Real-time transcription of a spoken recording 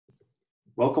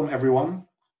Welcome everyone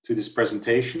to this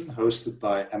presentation hosted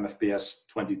by MFPS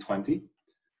 2020.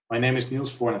 My name is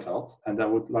Niels Voorneveld and I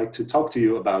would like to talk to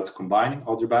you about combining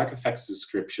algebraic effects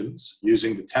descriptions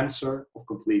using the tensor of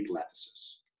complete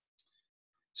lattices.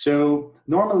 So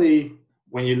normally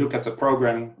when you look at a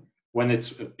program, when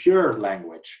it's a pure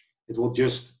language, it will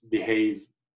just behave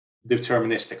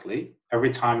deterministically.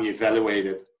 Every time you evaluate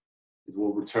it, it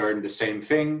will return the same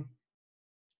thing,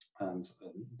 and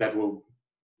that will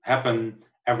happen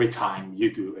every time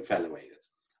you do evaluate it.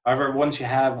 However, once you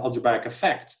have algebraic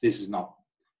effects, this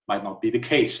might not be the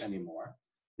case anymore.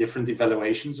 Different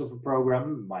evaluations of a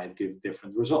program might give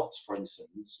different results. For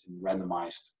instance, in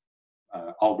randomized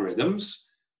algorithms,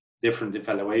 different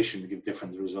evaluations give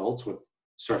different results with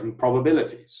certain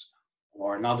probabilities.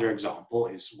 Or another example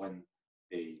is when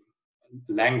a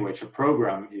language, a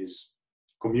program is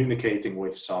communicating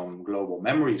with some global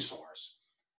memory source,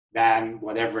 then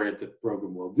whatever the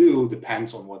program will do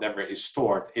depends on whatever is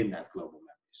stored in that global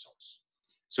memory source.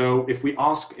 So if we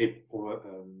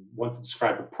want to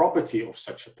describe a property of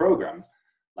such a program,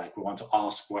 like we want to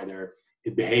ask whether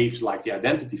it behaves like the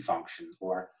identity function,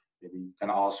 or maybe you can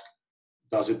ask,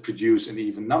 does it produce an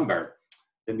even number?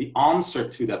 Then the answer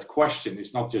to that question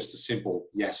is not just a simple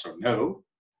yes or no.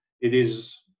 It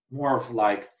is more of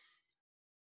like,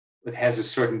 it has a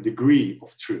certain degree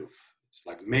of truth. It's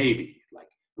like maybe, like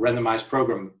a randomized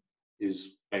program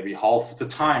is maybe half of the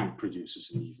time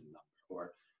produces an even number.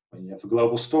 Or when you have a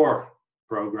global store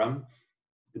program,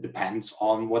 it depends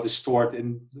on what is stored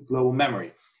in the global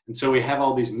memory. And so we have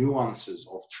all these nuances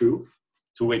of truth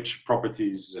to which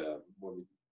properties, when we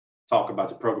talk about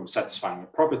the program satisfying a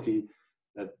property,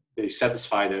 that they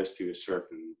satisfy those to a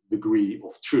certain degree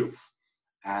of truth.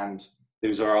 And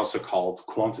those are also called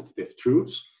quantitative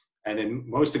truths. And in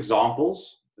most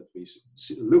examples that we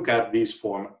look at, these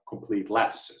form complete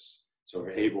lattices. So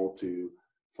we're able to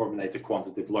formulate the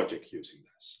quantitative logic using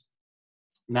this.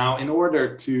 Now, in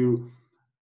order to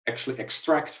actually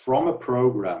extract from a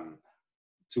program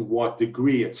to what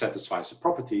degree it satisfies a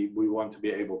property, we want to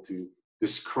be able to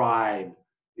describe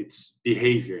its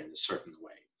behavior in a certain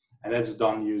way. And that's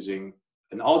done using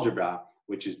an algebra,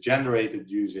 which is generated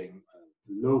using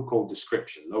local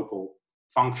description, local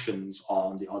functions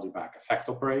on the algebraic effect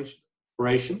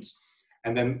operations.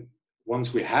 And then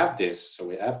once we have this, so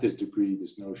we have this degree,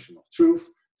 this notion of truth,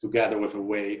 together with a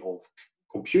way of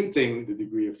computing the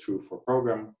degree of truth for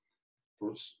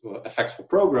effects for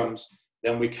programs,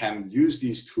 then we can use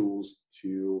these tools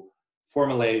to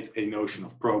formulate a notion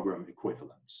of program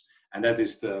equivalence. And that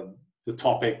is the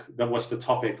topic, that was the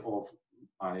topic of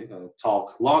my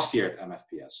talk last year at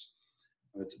MFPS.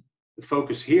 But the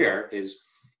focus here is,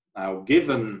 now,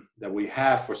 given that we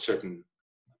have for certain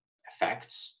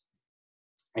effects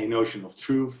a notion of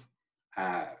truth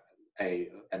and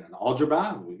an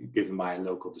algebra given by a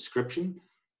local description,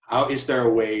 how is there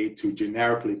a way to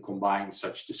generically combine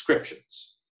such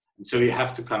descriptions? And so you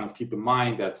have to kind of keep in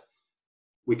mind that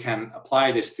we can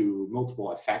apply this to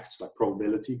multiple effects like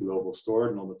probability, global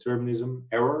store, non-determinism,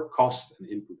 error, cost, and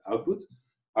input-output.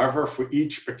 However, for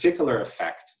each particular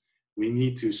effect, we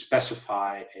need to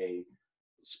specify a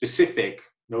specific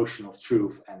notion of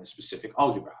truth and a specific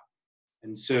algebra.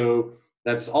 And so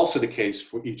that's also the case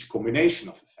for each combination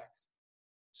of effects.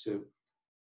 So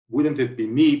wouldn't it be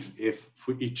neat if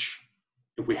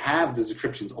we have the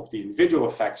descriptions of the individual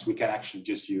effects, we can actually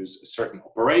just use a certain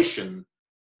operation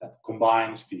that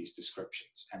combines these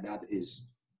descriptions. And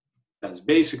that's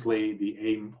basically the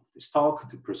aim of this talk,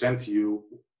 to present to you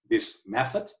this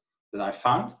method that I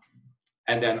found,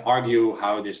 and then argue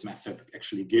how this method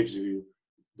actually gives you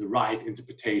the right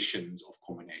interpretations of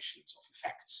combinations of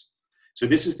effects. So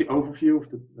this is the overview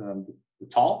of the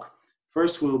talk.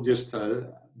 First, we'll just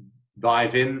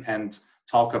dive in and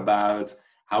talk about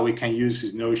how we can use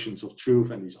these notions of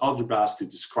truth and these algebras to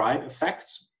describe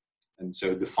effects. And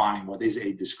so define what is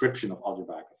a description of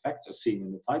algebraic effects as seen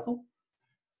in the title.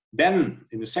 Then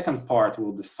in the second part,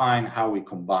 we'll define how we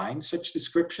combine such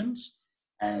descriptions,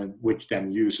 and which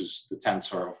then uses the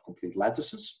tensor of complete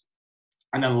lattices.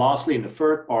 And then lastly, in the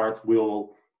third part,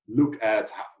 we'll look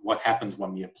at what happens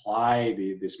when we apply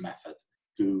this method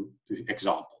to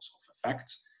examples of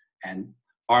effects and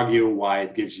argue why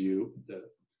it gives you the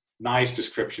nice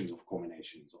descriptions of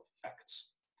combinations of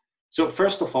effects. So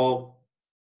first of all,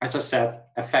 as I said,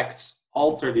 effects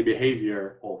alter the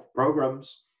behavior of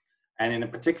programs. And in a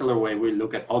particular way, we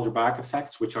look at algebraic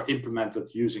effects, which are implemented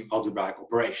using algebraic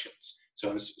operations.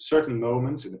 So in certain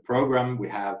moments in the program, we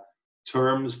have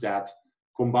terms that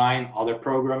combine other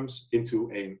programs into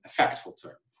an effectful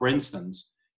term. For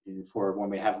instance, for when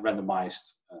we have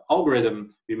randomized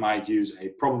algorithm, we might use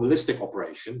a probabilistic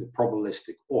operation, the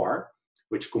probabilistic OR,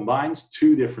 which combines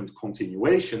two different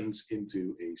continuations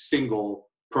into a single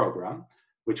program,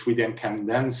 which we then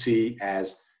can see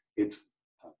as it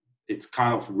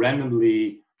kind of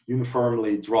randomly,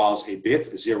 uniformly draws a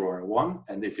bit, a 0 or a 1.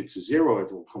 And if it's a 0,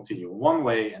 it will continue in one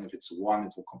way. And if it's a 1,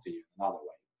 it will continue in another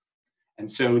way.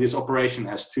 And so this operation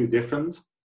has two different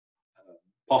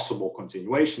possible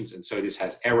continuations. And so this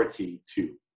has arity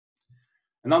 2.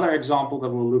 Another example that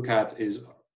we'll look at is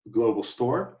global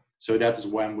store. So that is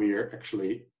when we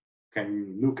actually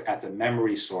can look at a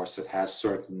memory source that has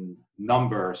certain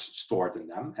numbers stored in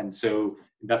them. And so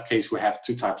in that case, we have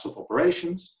two types of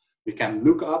operations. We can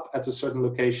look up at a certain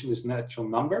location this natural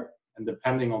number, and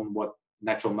depending on what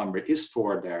natural number is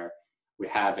stored there, we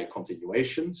have a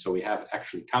continuation. So we have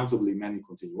actually countably many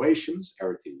continuations.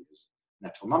 Arity is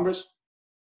natural numbers,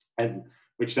 and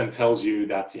which then tells you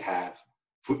that you have,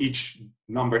 for each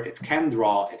number it can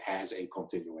draw, it has a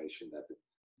continuation that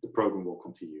the program will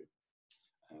continue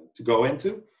to go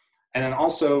into. And then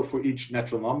also for each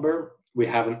natural number, we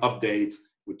have an update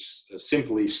which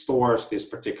simply stores this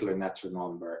particular natural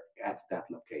number at that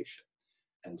location.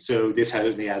 And so this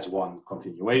only has one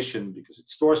continuation because it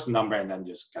stores the number and then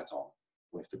just gets on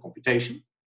with the computation.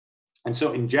 And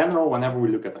so in general, whenever we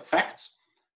look at effects,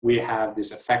 we have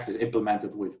this effect is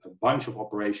implemented with a bunch of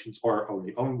operations or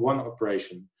only one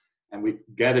operation, and we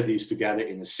gather these together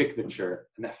in a signature,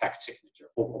 an effect signature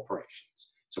of operations.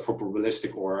 So for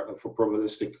probabilistic or for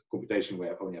probabilistic computation, we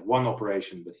only have one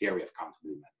operation, but here we have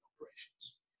countably many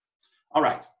operations. All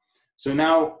right. So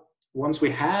now, once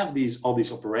we have all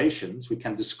these operations, we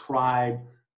can describe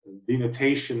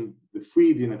denotation, the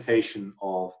free denotation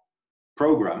of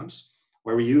programs,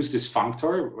 where we use this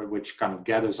functor, which kind of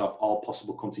gathers up all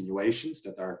possible continuations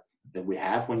that we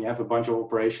have when you have a bunch of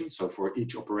operations. So for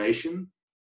each operation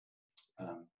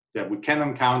that we can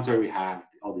encounter, we have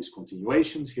all these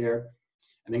continuations here.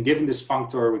 And then given this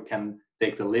functor, we can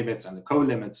take the limits and the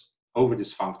co-limits over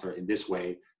this functor in this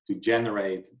way to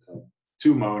generate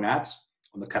two monads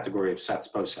on the category of sets,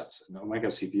 posetsets, and omega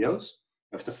CPOs.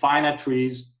 We have the finite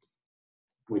trees,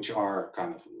 which are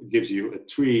kind of gives you a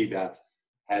tree that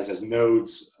has as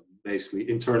nodes, basically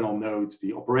internal nodes,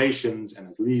 the operations, and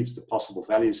it leaves the possible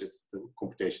values that the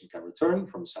computation can return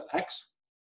from set X.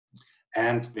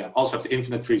 And we also have the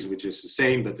infinite trees, which is the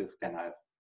same, but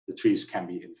the trees can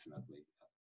be infinitely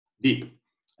deep.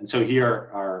 And so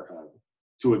here are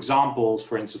two examples.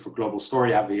 For instance, for global store,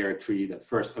 you have here a tree that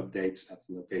first updates at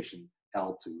the location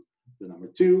L to the number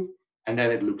 2, and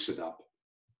then it looks it up,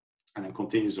 and then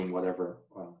continues in whatever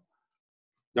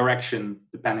direction,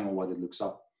 depending on what it looks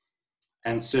up.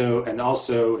 And so, and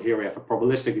also here we have a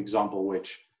probabilistic example,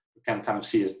 which you can kind of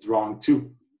see as drawing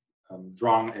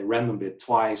a random bit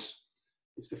twice.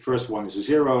 If the first one is a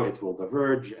 0, it will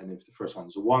diverge, and if the first one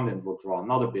is a 1, then it will draw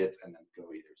another bit and then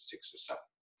go either 6 or 7.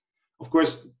 Of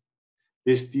course,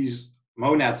 these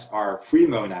monads are free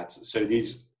monads, so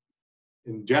these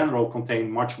in general contain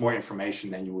much more information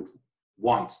than you would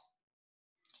want,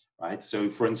 right? So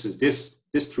for instance,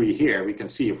 this tree here, we can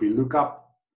see if we look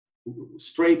up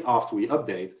straight after we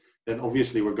update, then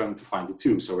obviously we're going to find the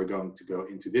 2, so we're going to go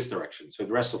into this direction. So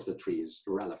the rest of the tree is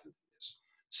irrelevant in this.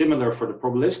 Similar for the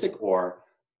probabilistic, or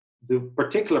the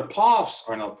particular paths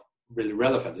are not really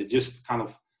relevant. It just kind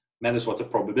of matters what the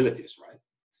probability is, right?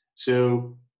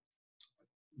 So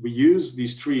we use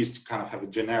these trees to kind of have a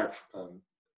generic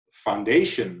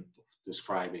foundation of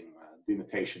describing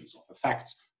denotations of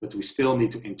effects, but we still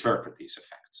need to interpret these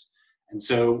effects. And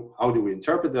so how do we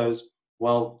interpret those?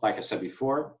 Well, like I said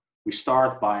before, we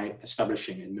start by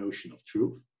establishing a notion of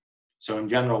truth. So in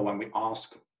general, when we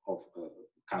ask of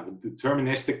kind of a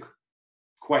deterministic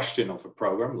question of a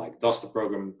program, like does the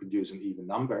program produce an even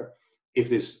number? If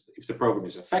the program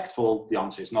is effectful, the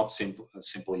answer is not a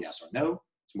simple yes or no.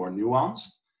 It's more nuanced.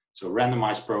 So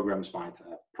randomized programs might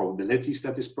have probabilities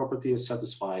that this property is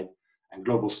satisfied, and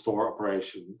global store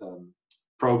operation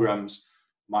programs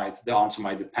the answer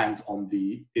might depend on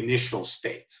the initial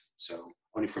state. So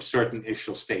only for certain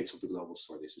initial states of the global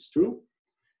store this is true.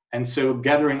 And so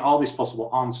gathering all these possible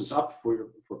answers up for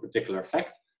a particular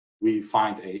effect, we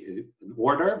find an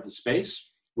order, a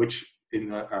space, which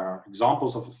in our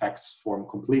examples of effects form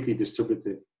completely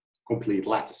distributive complete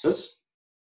lattices.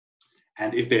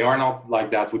 And if they are not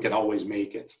like that, we can always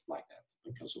make it like that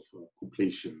because of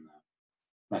completion,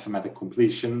 mathematical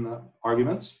completion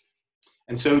arguments.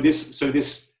 And so this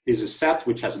is a set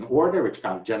which has an order, which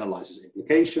kind of generalizes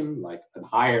implication, like a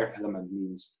higher element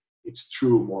means it's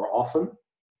true more often.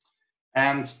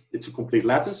 And it's a complete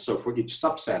lattice. So for each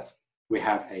subset, we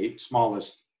have a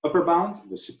smallest upper bound,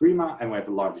 the suprema, and we have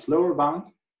the largest lower bound.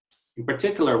 In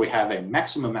particular, we have a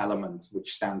maximum element,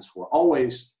 which stands for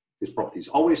always. This property is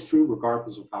always true,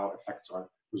 regardless of how effects are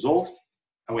resolved.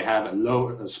 And we have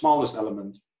a smallest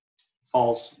element,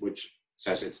 false, which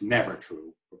says it's never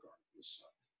true, regardless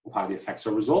of how the effects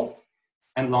are resolved.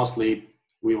 And lastly,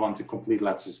 we want the complete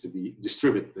lattices to be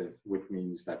distributive, which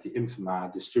means that the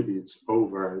infima distributes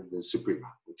over the suprema,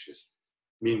 which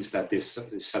means that this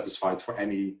is satisfied for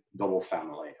any double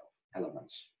family of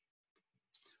elements.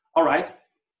 All right,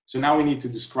 so now we need to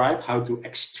describe how to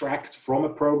extract from a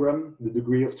program the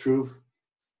degree of truth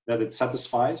that it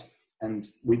satisfies. And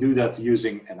we do that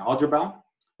using an algebra.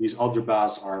 These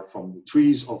algebras are from the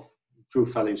trees of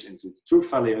truth values into the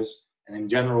truth values. And in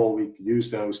general, we use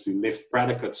those to lift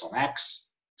predicates on X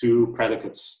to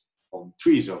predicates on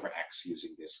trees over X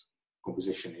using this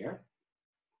composition here.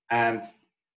 And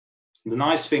the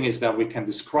nice thing is that we can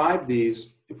describe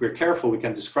these, if we're careful, we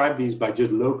can describe these by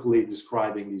just locally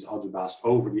describing these algebras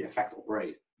over the effect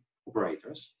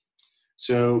operators.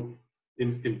 So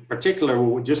in particular,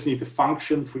 we just need a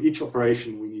function for each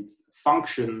operation. We need a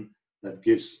function that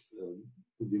gives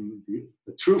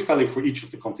the truth value for each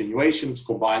of the continuations,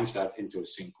 combines that into a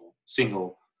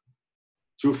single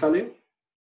truth value.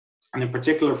 And in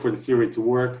particular, for the theory to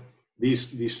work,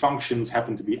 these functions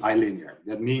happen to be bilinear.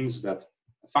 That means that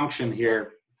a function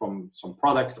here from some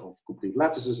product of complete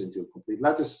lattices into a complete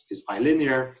lattice is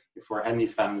bilinear. If for any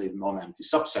family of non-empty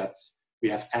subsets, we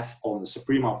have f on the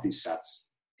suprema of these sets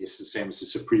is the same as the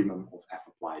supremum of f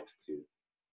applied to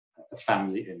a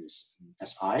family in this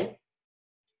Si.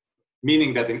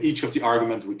 Meaning that in each of the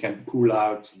arguments, we can pull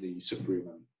out the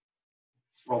supremum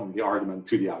from the argument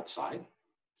to the outside.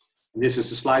 And this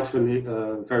is a slight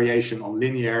variation on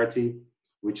linearity,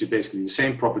 which is basically the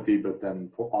same property, but then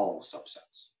for all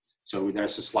subsets. So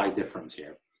there's a slight difference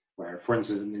here, where, for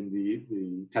instance, in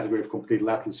the category of complete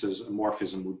lattices, a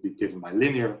morphism would be given by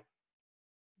linear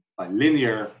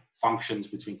functions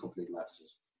between complete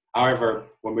lattices. However,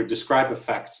 when we describe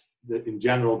effects, in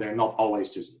general, they're not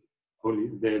always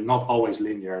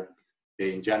linear.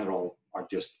 They, in general, are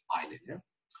just bilinear.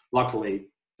 Luckily,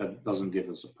 that doesn't give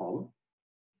us a problem.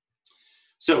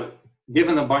 So,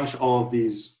 given a bunch of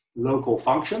these local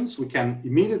functions, we can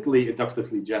immediately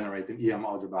inductively generate an EM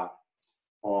algebra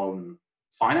on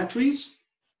finite trees.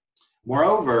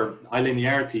 Moreover,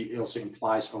 bilinearity also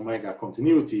implies omega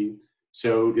continuity,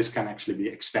 so this can actually be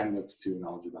extended to an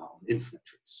algebra on infinite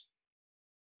trees.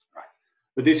 Right.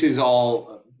 But this is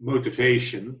all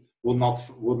motivation. We'll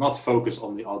not focus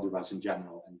on the algebras in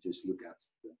general and just look at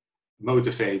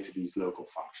motivate these local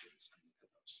functions.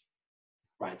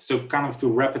 Right, so kind of to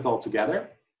wrap it all together,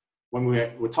 when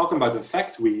we're talking about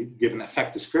effect, we give an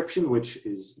effect description, which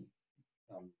is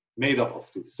made up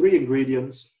of 3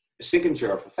 ingredients: a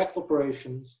signature of effect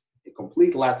operations, a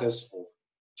complete lattice of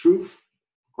truth,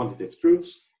 quantitative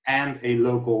truths, and a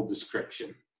local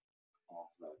description,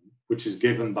 which is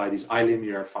given by these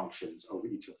bilinear functions over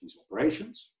each of these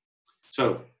operations.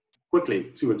 So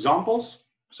quickly, 2 examples.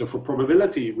 So for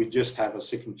probability, we just have a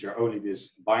signature, only this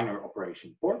binary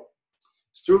operation port.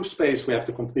 Truth space, we have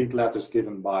the complete lattice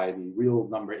given by the real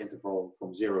number interval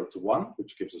from 0 to 1,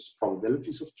 which gives us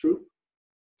probabilities of truth.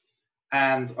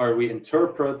 And we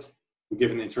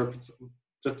give an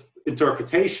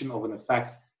interpretation of an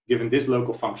effect given this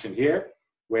local function here,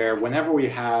 where whenever we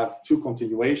have 2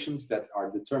 continuations that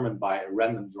are determined by a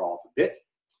random draw of a bit,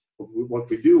 what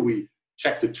we do, we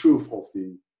check the truth of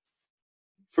the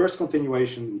first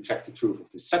continuation, we check the truth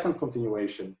of the second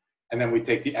continuation, and then we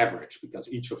take the average because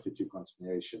each of the 2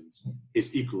 continuations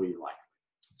is equally likely.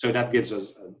 So that gives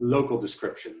us a local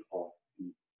description of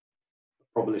the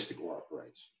probabilistic OR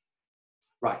operates.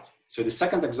 Right, so the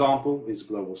second example is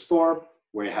global store,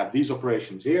 where you have these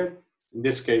operations here. In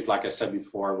this case, like I said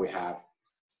before, we have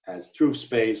as truth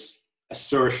space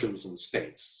assertions on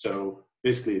states. So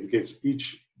basically it gives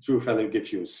each truth value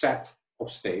gives you a set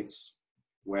of states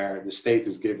where the state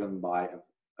is given by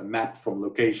a map from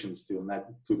locations to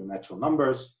the natural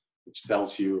numbers, which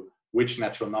tells you which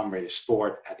natural number is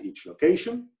stored at each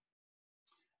location.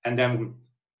 And then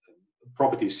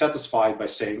property is satisfied by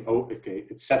saying, oh, okay,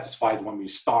 it's satisfied when we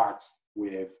start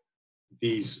with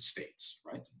these states,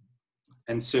 right?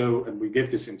 And so, and we give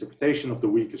this interpretation of the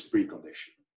weakest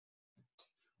precondition,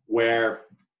 where,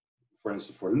 for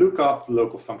instance, for lookup, the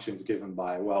local function is given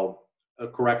by, well, a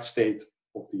correct state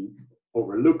of the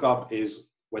over lookup is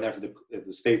whenever the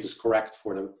state is correct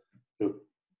for the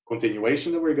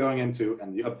continuation that we're going into,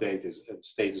 and the update is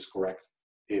state is correct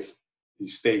if the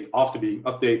state after being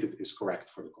updated is correct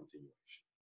for the continuation.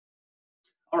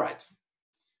 All right.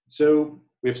 So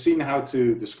we've seen how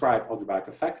to describe algebraic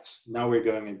effects. Now we're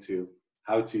going into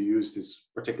how to use this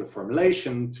particular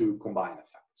formulation to combine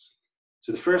effects.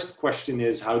 So the first question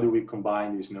is, how do we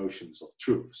combine these notions of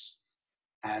truths?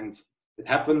 And it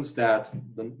happens that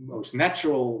the most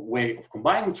natural way of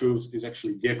combining truths is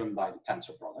actually given by the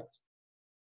tensor product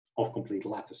of complete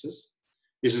lattices.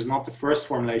 This is not the first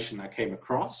formulation I came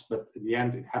across, but in the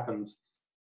end it happened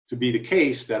to be the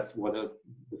case that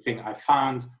the thing I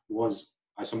found was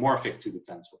isomorphic to the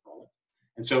tensor product.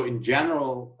 And so in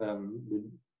general,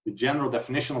 the general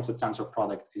definition of the tensor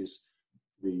product is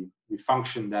the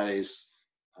function that is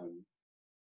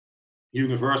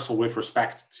universal with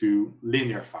respect to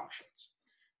linear functions.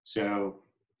 So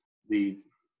the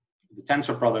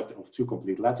tensor product of two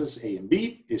complete lattices, A and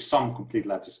B, is some complete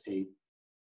lattice A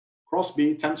cross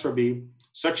B, tensor B,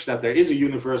 such that there is a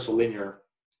universal linear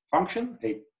function,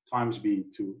 A times B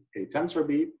to A tensor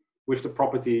B, with the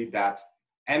property that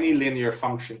any linear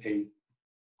function A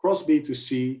cross B to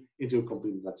C into a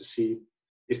complete lattice C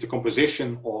is the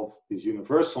composition of this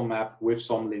universal map with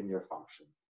some linear function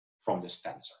from this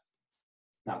tensor.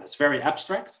 Now that's very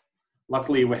abstract.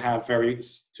 Luckily, we have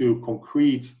two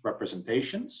concrete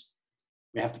representations.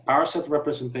 We have the power set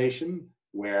representation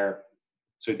where,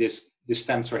 so this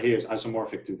tensor here is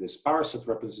isomorphic to this power set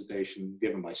representation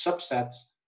given by subsets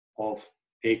of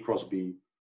A cross B.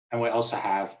 And we also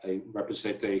have a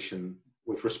representation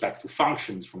with respect to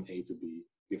functions from A to B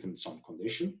given some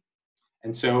condition.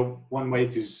 And so one way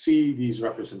to see these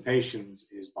representations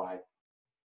is by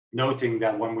noting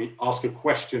that when we ask a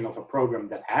question of a program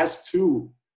that has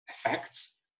two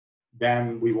effects,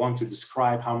 then we want to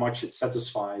describe how much it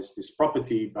satisfies this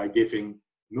property by giving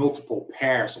multiple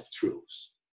pairs of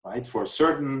truths, right? For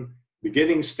certain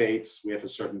beginning states, we have a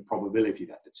certain probability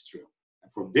that it's true.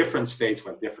 And for different states, we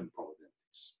have different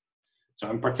probabilities. So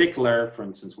in particular, for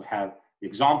instance, we have the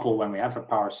example when we have a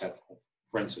power set of,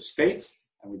 for instance, states,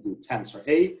 and we do tensor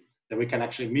A, then we can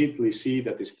actually immediately see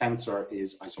that this tensor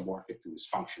is isomorphic to this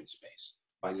function space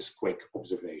by this quick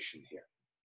observation here.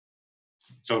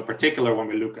 So in particular, when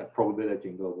we look at probability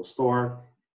in global store,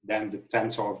 then the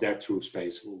tensor of their truth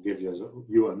space will give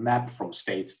you a map from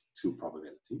state to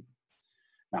probability.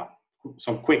 Now,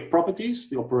 some quick properties.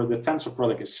 The tensor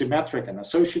product is symmetric and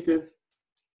associative,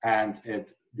 and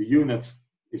the unit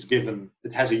is given,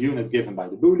 it has a unit given by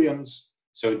the Booleans,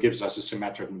 so it gives us a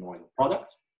symmetric monoidal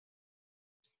product.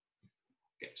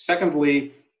 Okay.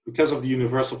 Secondly, because of the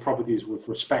universal properties with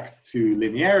respect to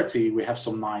linearity, we have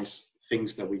some nice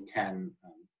things that we can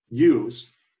use.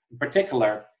 In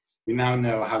particular, we now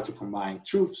know how to combine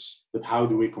truths, but how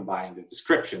do we combine the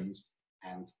descriptions?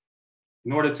 And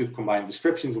in order to combine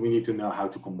descriptions, we need to know how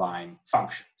to combine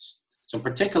functions. So in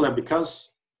particular, because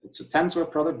it's a tensor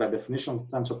product, by definition of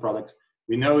tensor product,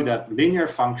 we know that linear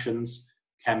functions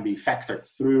can be factored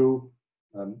through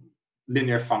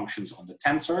linear functions on the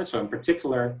tensor. So in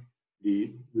particular,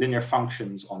 the linear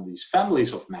functions on these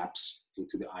families of maps, A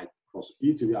to the I cross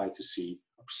B to the I to C,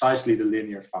 are precisely the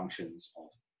linear functions of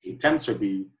A tensor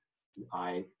B to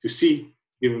I to C,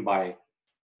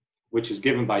 which is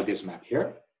given by this map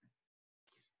here.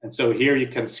 And so here you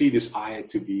can see this I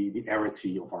to be the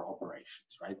arity of our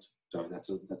operations, right? So that's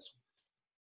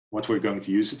what we're going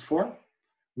to use it for.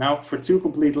 Now, for two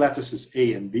complete lattices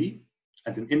A and B,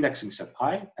 and an indexing set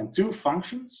I, and two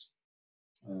functions,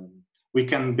 we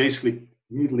can basically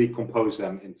immediately compose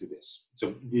them into this.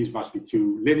 So these must be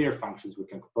two linear functions. We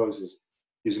can compose this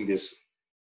using this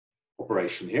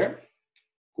operation here,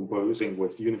 composing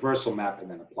with the universal map and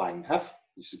then applying F.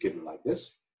 This is given like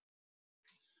this.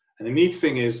 And the neat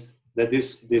thing is that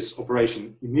this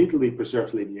operation immediately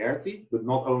preserves linearity, but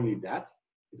not only that,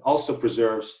 it also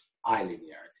preserves I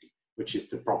linearity, which is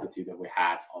the property that we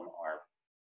had on our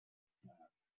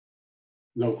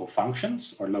local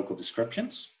functions or local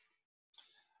descriptions.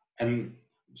 And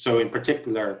so in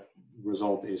particular, the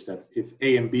result is that if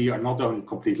A and B are not only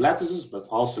complete lattices, but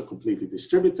also completely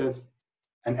distributive,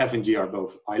 and F and G are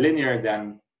both I-linear,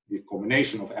 then the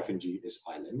combination of F and G is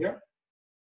I-linear.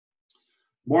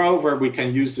 Moreover, we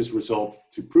can use this result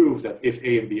to prove that if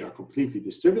A and B are completely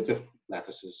distributive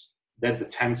lattices, then the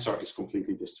tensor is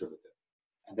completely distributive.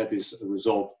 And that is a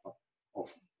result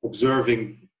of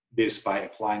observing this by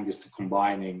applying this to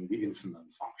combining the infimum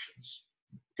functions.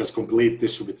 Because complete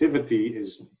distributivity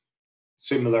is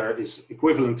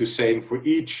equivalent to saying for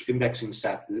each indexing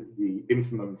set, the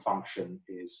infimum function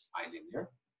is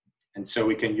I-linear. And so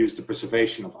we can use the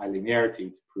preservation of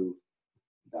I-linearity to prove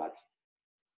that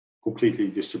completely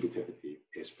distributivity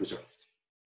is preserved.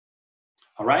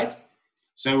 All right,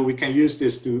 so we can use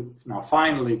this to now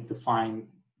finally define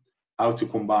how to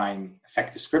combine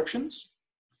effect descriptions.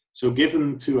 So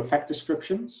given two effect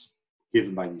descriptions,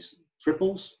 given by these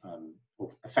triples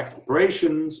of effect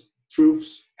operations,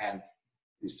 truths, and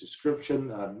this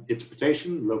description,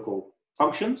 interpretation, local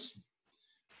functions,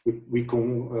 we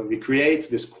create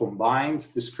this combined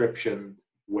description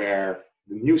where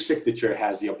the new signature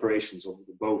has the operations of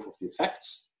both of the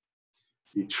effects.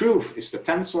 The truth is the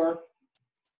tensor,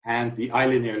 and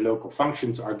theilinear local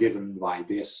functions are given by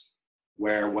this,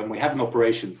 where when we have an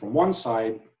operation from one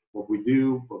side, what we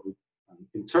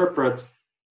interpret,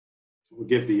 we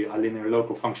give the linear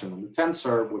local function on the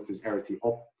tensor with this arity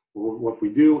up. What we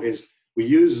do is we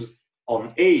use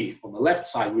on A, on the left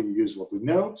side, we use what we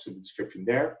know, so the description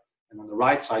there, and on the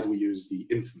right side, we use the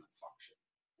infinite function.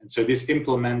 And so this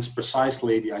implements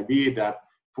precisely the idea that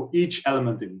for each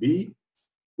element in B,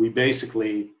 we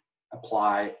basically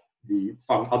apply the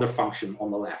other function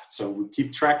on the left. So we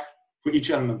keep track for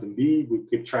each element in B, we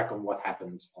keep track on what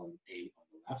happens on A on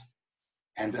the left.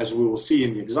 And as we will see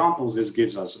in the examples, this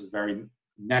gives us a very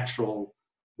natural,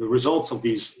 the results of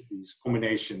these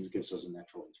combinations gives us a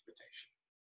natural interpretation.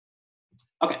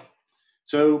 Okay,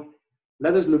 so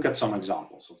let us look at some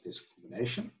examples of this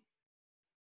combination.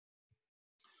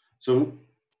 So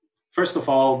first of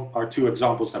all, our two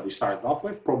examples that we started off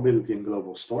with, probability and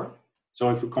global store. So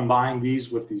if we combine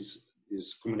these with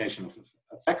this combination of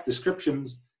effect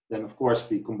descriptions, then of course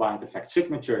the combined effect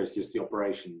signature is just the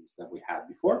operations that we had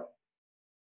before.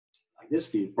 Like this,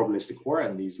 the probabilistic OR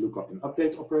and these lookup and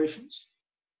update operations.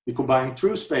 The combined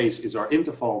true space is our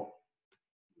interval.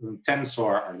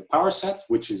 Tensor are the power set,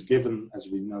 which is given, as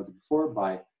we noted before,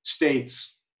 by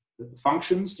states,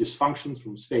 functions, just functions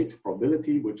from state to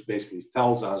probability, which basically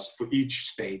tells us for each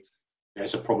state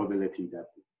there's a probability that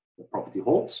the property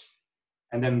holds.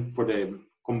 And then for the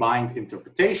combined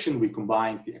interpretation, we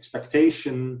combined the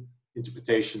expectation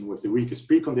interpretation with the weakest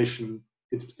precondition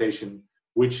interpretation,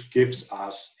 which gives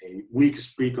us a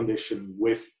weakest precondition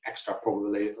with extra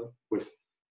probability, with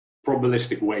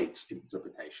probabilistic weights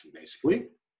interpretation, basically.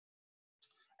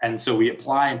 And so we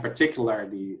apply in particular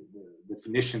the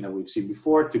definition that we've seen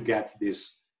before to get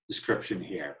this description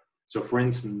here. So for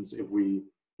instance, if we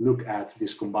look at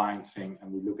this combined thing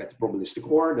and we look at the probabilistic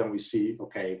OR, then we see,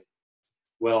 okay,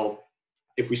 well,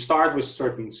 if we start with a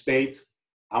certain state,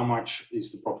 how much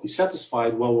is the property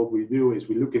satisfied? Well, what we do is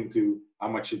we look into how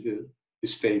much the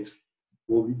state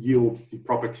will yield the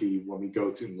property when we go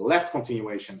to the left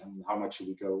continuation, and how much should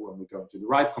we go when we go to the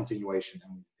right continuation,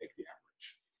 and we take the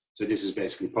average. So this is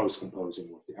basically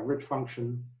post-composing with the average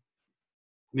function.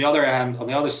 On the other hand, on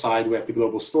the other side, we have the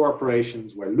global store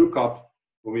operations where lookup,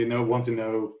 when we want to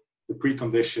know the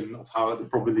precondition of how the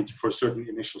probability for a certain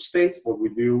initial state, what we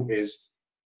do is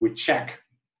we check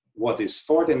what is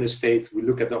stored in the state, we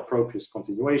look at the appropriate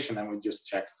continuation, and we just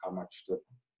check how much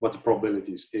what the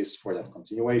probabilities is for that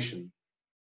continuation.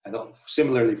 And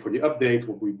similarly for the update,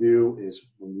 what we do is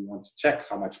when we want to check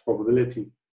how much probability,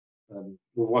 with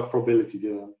what probability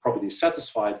the property is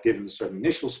satisfied given a certain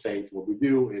initial state, what we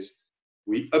do is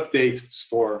we update the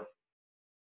store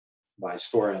by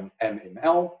storing n in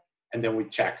L, and then we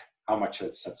check how much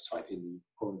it's satisfied in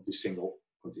the single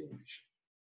continuation.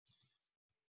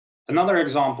 Another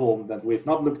example that we've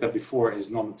not looked at before is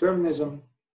non-determinism.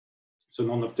 So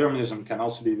non-determinism can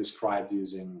also be described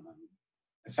using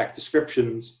effect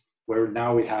descriptions, where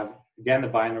now we have, again, a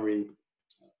binary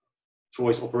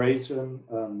choice operation,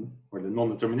 or the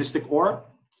non-deterministic OR.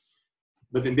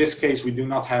 But in this case, we do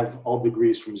not have all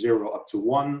degrees from 0 up to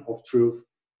 1 of truth,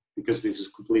 because this is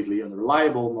completely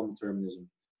unreliable non-determinism.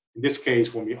 In this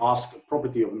case, when we ask a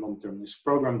property of a non-deterministic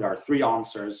program, there are 3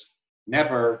 answers: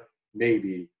 never,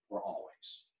 maybe, or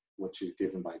always, which is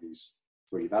given by these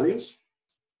 3 values.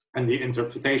 And the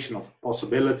interpretation of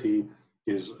possibility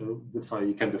is,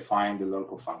 you can define the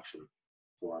local function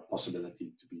for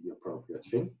possibility to be the appropriate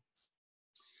thing.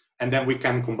 And then we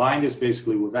can combine this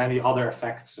basically with any other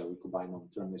effect. So we combine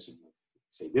non-determinism with,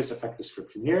 say, this effect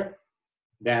description here.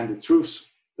 Then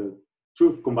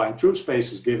the combined truth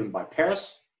space is given by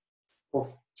pairs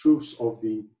of truths of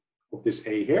this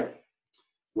A here,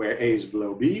 where A is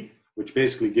below B, which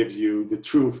basically gives you the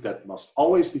truth that must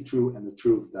always be true and the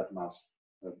truth that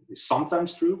is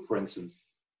sometimes true. For instance,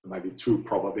 there might be 2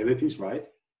 probabilities, right?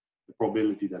 The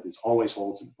probability that it always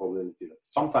holds and the probability that it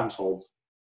sometimes holds.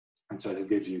 And so that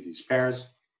gives you these pairs.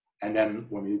 And then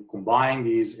when we combine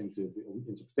these into the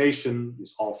interpretation,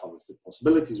 this alpha with the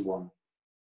possibilities 1,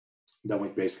 then we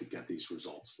basically get these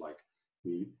results. Like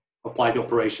we apply the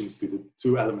operations to the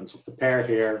 2 elements of the pair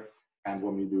here. And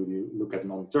when we look at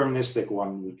non-deterministic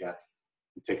one, we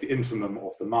take the infimum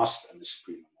of the must and the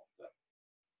supremum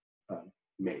of the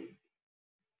may.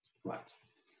 Right.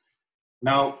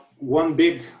 Now, one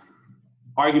big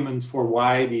argument for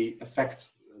why the effect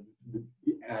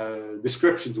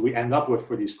descriptions we end up with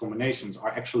for these combinations are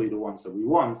actually the ones that we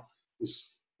want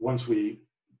is once we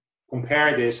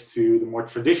compare this to the more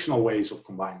traditional ways of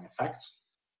combining effects,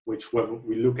 which when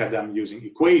we look at them using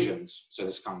equations, so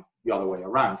it's kind of the other way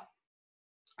around,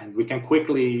 and we can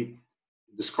quickly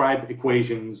describe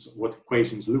equations, what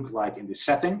equations look like in this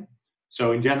setting.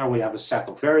 So in general, we have a set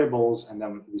of variables, and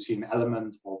then we see an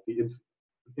element of the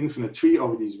infinite tree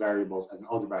over these variables as an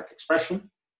algebraic expression.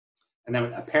 And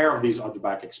then a pair of these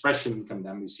algebraic expressions can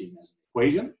then be seen as an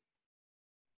equation.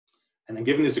 And then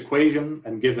given this equation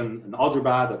and given an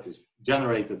algebra that is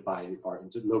generated by our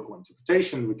local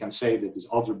interpretation, we can say that this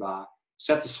algebra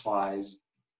satisfies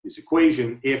this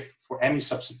equation if for any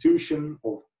substitution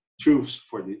of truths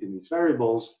in these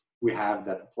variables, we have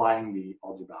that applying the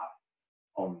algebra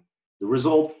on the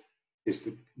result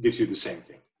gives you the same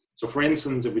thing. So for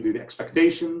instance, if we do the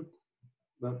expectation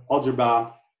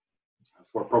algebra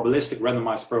for probabilistic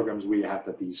randomized programs, we have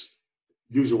that these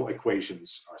usual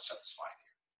equations are satisfied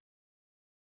here.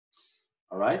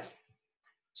 All right.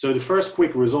 So the first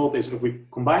quick result is if we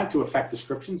combine two effect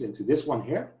descriptions into this one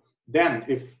here, then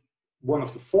if one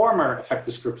of the former effect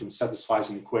descriptions satisfies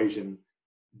an equation,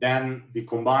 then the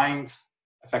combined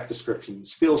effect description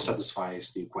still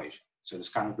satisfies the equation. So it's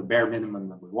kind of the bare minimum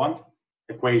that we want.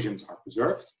 Equations are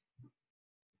preserved.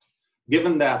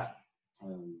 Given that,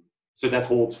 so that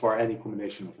holds for any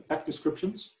combination of effect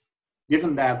descriptions.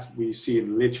 Given that we see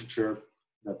in literature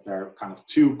that there are kind of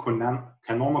two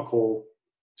canonical,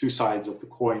 two sides of the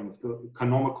coin, of the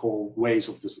canonical ways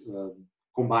of this,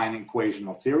 combining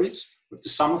equational theories, with the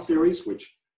sum of theories,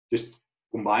 which just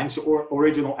combines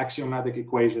original axiomatic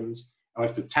equations, and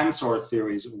with the tensor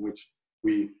theories, in which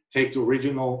we take the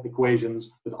original equations,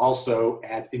 but also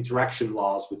add interaction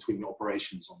laws between the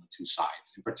operations on the two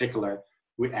sides. In particular,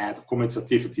 we add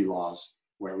commutativity laws,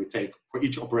 where we take for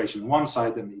each operation on one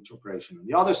side and each operation on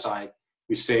the other side,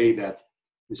 we say that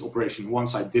this operation on one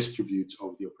side distributes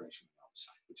over the operation on the other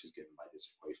side, which is given by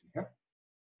this equation here.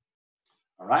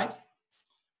 All right.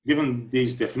 Given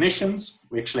these definitions,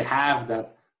 we actually have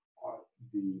that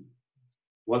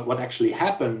what actually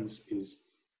happens is,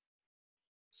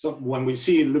 so when we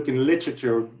look in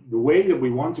literature, the way that we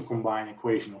want to combine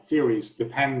equational theories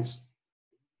depends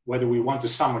whether we want to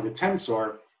sum or the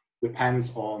tensor,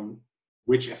 depends on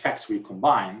which effects we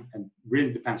combine, and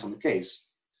really depends on the case.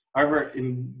 However,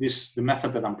 in the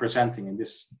method that I'm presenting in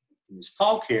this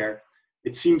talk here,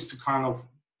 it seems to kind of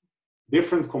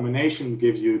different combinations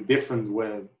give you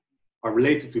are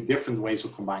related to different ways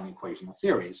of combining equational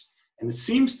theories. And it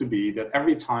seems to be that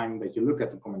every time that you look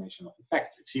at the combination of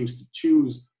effects, it seems to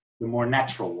choose the more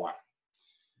natural one.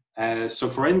 So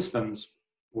for instance,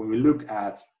 when we look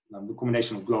at the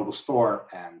combination of global store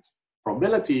and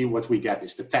probability, what we get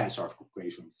is the tensor of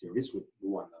equational theories, with the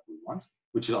one that we want,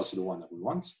 which is also the one that we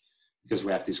want, because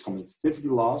we have these commutativity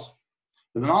laws.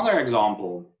 But another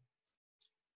example,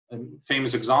 a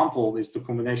famous example, is the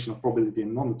combination of probability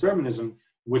and non-determinism,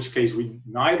 in which case we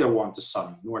neither want the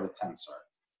sum nor the tensor.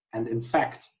 And in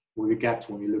fact, what we get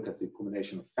when we look at the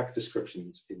combination of effect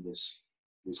descriptions in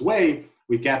this way,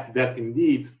 we get that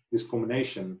indeed this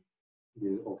combination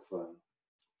of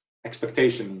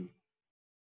expectation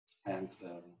and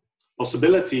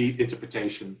possibility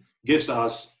interpretation gives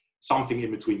us something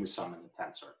in between the sum and the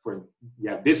tensor. For you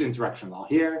have this interaction law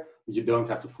here, but you don't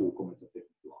have the full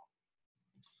commutativity law.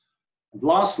 And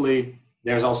lastly,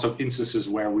 there's also instances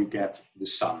where we get the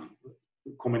sum,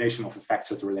 the combination of effects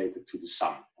that are related to the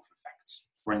sum of effects.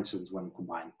 For instance, when we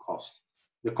combine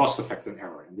the cost effect and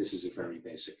error, and this is a very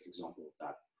basic example of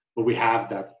that. But we have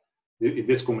that in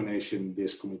this combination,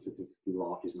 this commutativity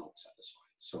law is not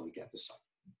satisfied, so we get the sum.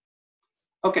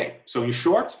 Okay, so in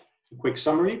short, a quick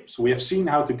summary. So we have seen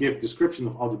how to give description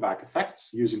of algebraic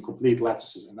effects using complete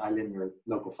lattices and bilinear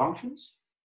local functions.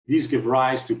 These give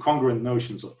rise to congruent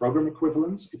notions of program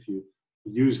equivalence if you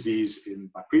use these in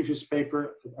my previous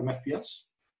paper at MFPS.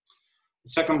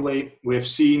 Secondly, we have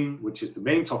seen, which is the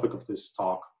main topic of this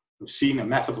talk, we've seen a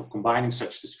method of combining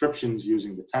such descriptions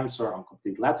using the tensor on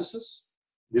complete lattices.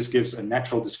 This gives a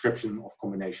natural description of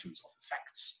combinations of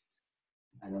effects.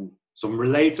 And then some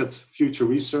related future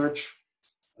research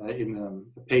in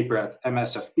a paper at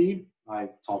MSFP, I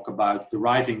talk about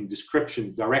deriving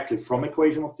description directly from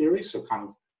equational theory, so kind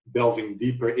of delving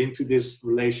deeper into this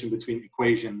relation between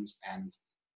equations and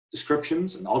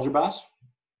descriptions and algebras.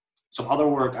 Some other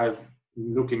work I've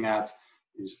been looking at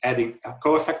is adding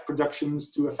co-effect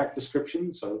productions to effect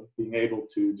description, so being able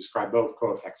to describe both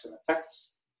co-effects and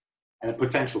effects. And a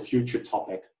potential future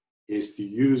topic is to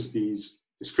use these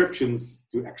descriptions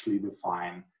to actually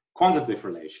define quantitative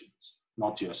relations,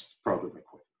 not just program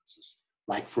equivalences,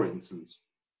 like, for instance,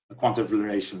 a quantum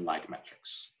relation like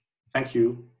metrics. Thank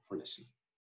you for listening.